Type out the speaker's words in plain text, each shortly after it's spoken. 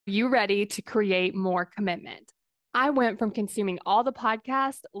You ready to create more commitment? I went from consuming all the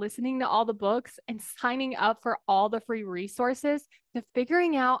podcasts, listening to all the books, and signing up for all the free resources to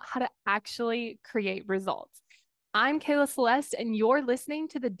figuring out how to actually create results. I'm Kayla Celeste, and you're listening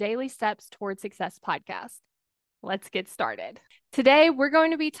to the Daily Steps Toward Success podcast. Let's get started. Today, we're going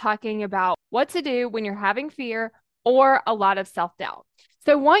to be talking about what to do when you're having fear or a lot of self doubt.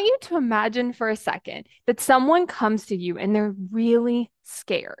 So, I want you to imagine for a second that someone comes to you and they're really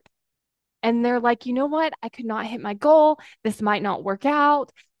scared. And they're like, you know what? I could not hit my goal. This might not work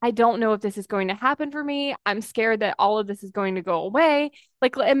out. I don't know if this is going to happen for me. I'm scared that all of this is going to go away.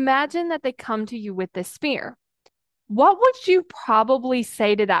 Like, imagine that they come to you with this fear. What would you probably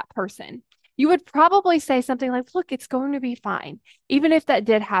say to that person? You would probably say something like, look, it's going to be fine. Even if that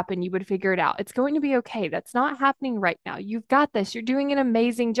did happen, you would figure it out. It's going to be okay. That's not happening right now. You've got this. You're doing an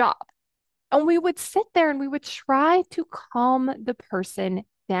amazing job. And we would sit there and we would try to calm the person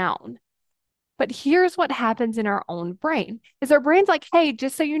down. But here's what happens in our own brain is our brain's like, hey,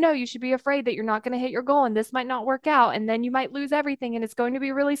 just so you know, you should be afraid that you're not going to hit your goal and this might not work out. And then you might lose everything and it's going to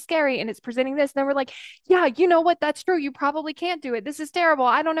be really scary and it's presenting this. And then we're like, yeah, you know what? That's true. You probably can't do it. This is terrible.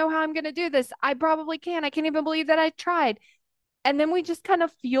 I don't know how I'm going to do this. I probably can. I can't even believe that I tried. And then we just kind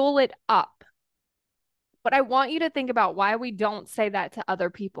of fuel it up. But I want you to think about why we don't say that to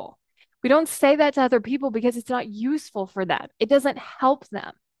other people. We don't say that to other people because it's not useful for them. It doesn't help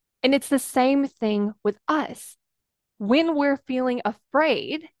them. And it's the same thing with us. When we're feeling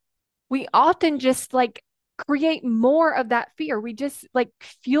afraid, we often just like create more of that fear. We just like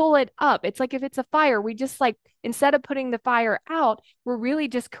fuel it up. It's like if it's a fire, we just like, instead of putting the fire out, we're really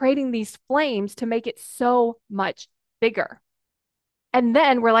just creating these flames to make it so much bigger. And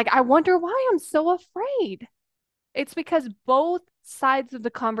then we're like, I wonder why I'm so afraid. It's because both sides of the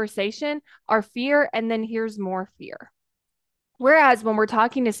conversation are fear, and then here's more fear. Whereas when we're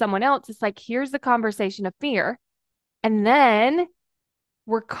talking to someone else, it's like, here's the conversation of fear. And then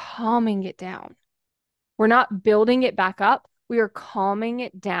we're calming it down. We're not building it back up. We are calming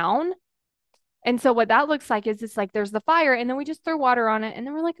it down. And so what that looks like is it's like there's the fire, and then we just throw water on it, and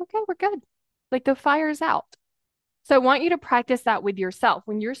then we're like, okay, we're good. Like the fire's out. So I want you to practice that with yourself.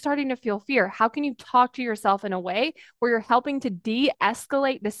 When you're starting to feel fear, how can you talk to yourself in a way where you're helping to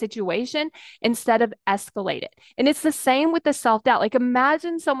de-escalate the situation instead of escalate it? And it's the same with the self-doubt. Like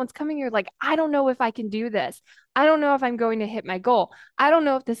imagine someone's coming here like, I don't know if I can do this. I don't know if I'm going to hit my goal. I don't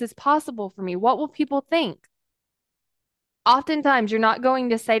know if this is possible for me. What will people think? Oftentimes, you're not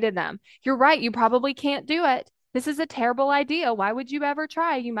going to say to them, you're right, you probably can't do it. This is a terrible idea. Why would you ever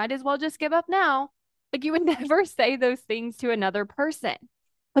try? You might as well just give up now. Like you would never say those things to another person.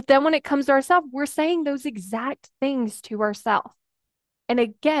 But then when it comes to ourselves, we're saying those exact things to ourselves. And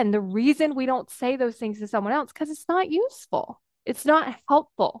again, the reason we don't say those things to someone else because it's not useful. It's not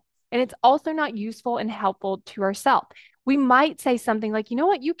helpful. And it's also not useful and helpful to ourselves. We might say something like, you know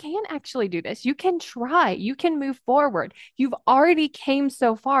what, you can actually do this. You can try. You can move forward. You've already came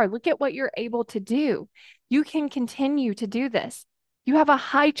so far. Look at what you're able to do. You can continue to do this. You have a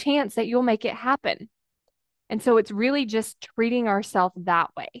high chance that you'll make it happen. And so it's really just treating ourselves that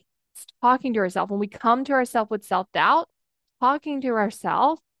way. It's talking to ourselves. When we come to ourselves with self-doubt, talking to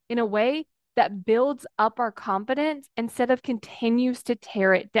ourselves in a way that builds up our confidence instead of continues to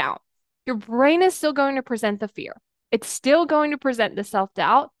tear it down. Your brain is still going to present the fear. It's still going to present the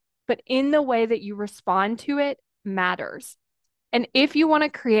self-doubt, but in the way that you respond to it matters. And if you want to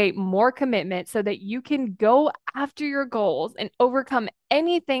create more commitment so that you can go after your goals and overcome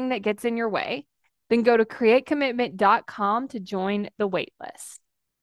anything that gets in your way, then go to createcommitment.com to join the waitlist.